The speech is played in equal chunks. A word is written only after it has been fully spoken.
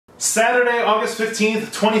Saturday, August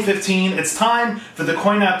 15th, 2015, it's time for the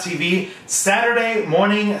CoinOpTV Saturday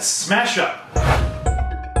Morning Smash Up.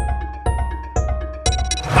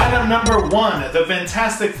 Item number 1, the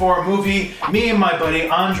Fantastic Four movie. Me and my buddy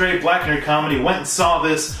Andre, Black Nerd Comedy, went and saw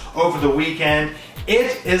this over the weekend.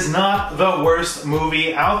 It is not the worst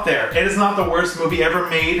movie out there. It is not the worst movie ever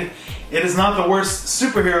made. It is not the worst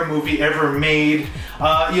superhero movie ever made.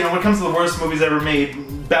 When it comes to the worst movies ever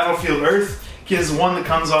made, Battlefield Earth is one that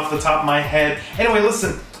comes off the top of my head. Anyway,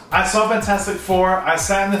 listen, I saw Fantastic Four, I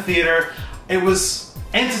sat in the theater, it was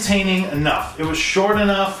entertaining enough. It was short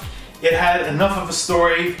enough, it had enough of a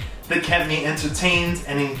story that kept me entertained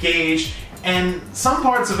and engaged, and some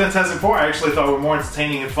parts of Fantastic Four I actually thought were more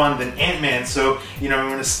entertaining and fun than Ant-Man, so, I'm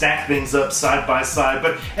going to stack things up side by side.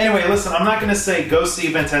 But anyway, listen, I'm not going to say go see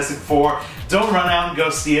Fantastic Four, don't run out and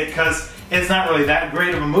go see it, because it's not really that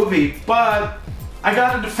great of a movie, but I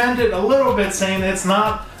gotta defend it a little bit, saying that it's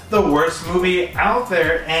not the worst movie out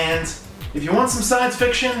there. And if you want some science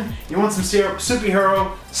fiction, you want some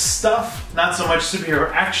superhero stuff, not so much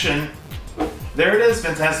superhero action, there it is.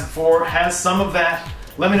 Fantastic Four has some of that.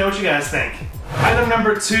 Let me know what you guys think. Item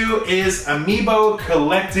number 2 is Amiibo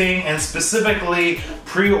collecting, and specifically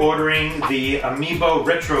pre-ordering the Amiibo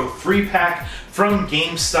Retro 3-pack from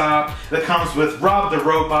GameStop that comes with Rob the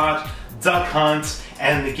Robot, Duck Hunt,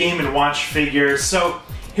 and the Game & Watch figures. So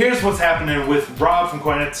here's what's happening with Rob from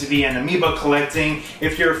CoinOpTV and Amiibo collecting.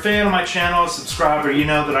 If you're a fan of my channel, subscriber, you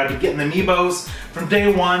know that I've been getting Amiibos from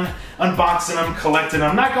day one, unboxing them, collecting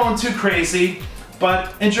them. Not going too crazy,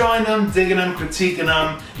 but enjoying them, digging them, critiquing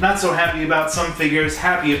them. Not so happy about some figures,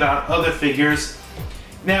 happy about other figures.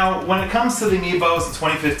 Now, when it comes to the Amiibos in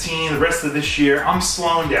 2015, the rest of this year, I'm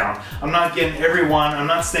slowing down. I'm not getting every one. I'm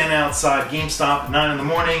not standing outside GameStop at 9 in the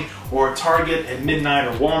morning, or Target at midnight,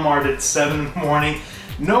 or Walmart at 7 in the morning.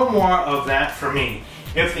 No more of that for me.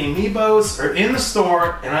 If the Amiibos are in the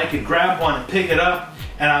store and I could grab one and pick it up,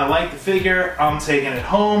 and I like the figure, I'm taking it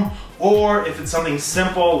home. Or if it's something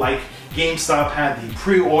simple like GameStop had the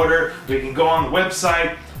pre-order, we can go on the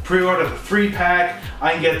website, pre-order the 3-pack,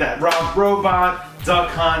 I can get that Rob Robot,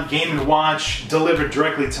 Duck Hunt, Game & Watch delivered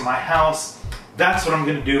directly to my house. That's what I'm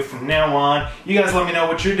going to do from now on. You guys let me know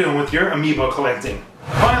what you're doing with your Amiibo collecting.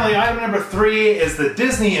 Finally, item number 3 is the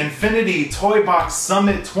Disney Infinity Toy Box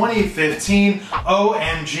Summit 2015.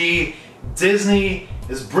 OMG, Disney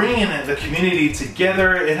is bringing the community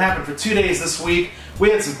together. It happened for 2 days this week.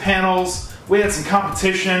 We had some panels, we had some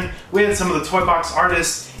competition, we had some of the toy box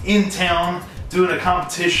artists in town doing a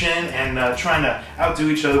competition and trying to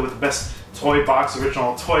outdo each other with the best toy box,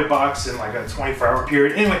 original toy box in like a 24-hour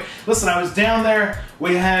period. Anyway, listen, I was down there.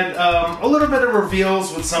 We had a little bit of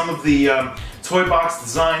reveals with some of the toy box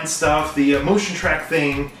design stuff. The motion track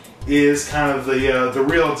thing is kind of the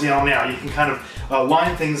real deal now. You can kind of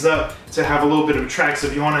line things up to have a little bit of a track. So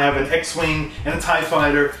if you want to have an X-Wing and a TIE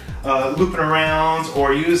Fighter looping around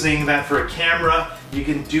or using that for a camera, you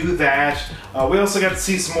can do that. We also got to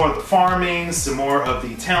see some more of the farming, some more of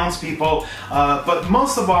the townspeople, but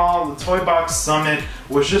most of all, the Toy Box Summit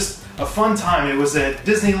was just a fun time. It was at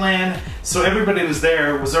Disneyland, so everybody was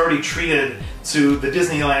there was already treated to the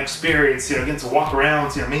Disneyland experience, getting to walk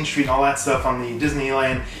around, Main Street and all that stuff on the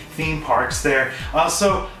Disneyland theme parks there.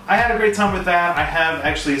 So I had a great time with that. I have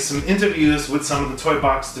actually some interviews with some of the Toy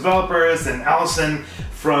Box developers and Allison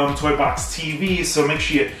from CoinOpTV, so make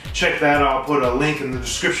sure you check that out. I'll put a link in the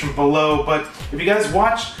description below. But if you guys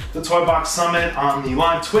watched the Toy Box Summit on the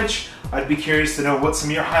live Twitch, I'd be curious to know what some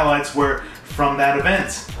of your highlights were from that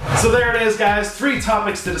event. So there it is, guys. 3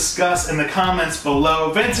 topics to discuss in the comments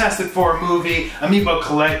below. Fantastic Four movie, Amiibo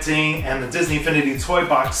collecting, and the Disney Infinity Toy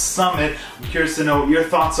Box Summit. I'm curious to know what your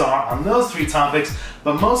thoughts are on those 3 topics.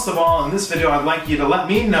 But most of all, in this video, I'd like you to let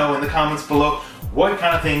me know in the comments below what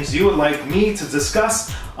kind of things you would like me to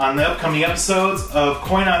discuss on the upcoming episodes of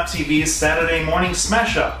CoinOpTV's Saturday Morning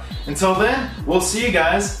Smash Up. Until then, we'll see you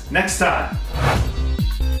guys next time.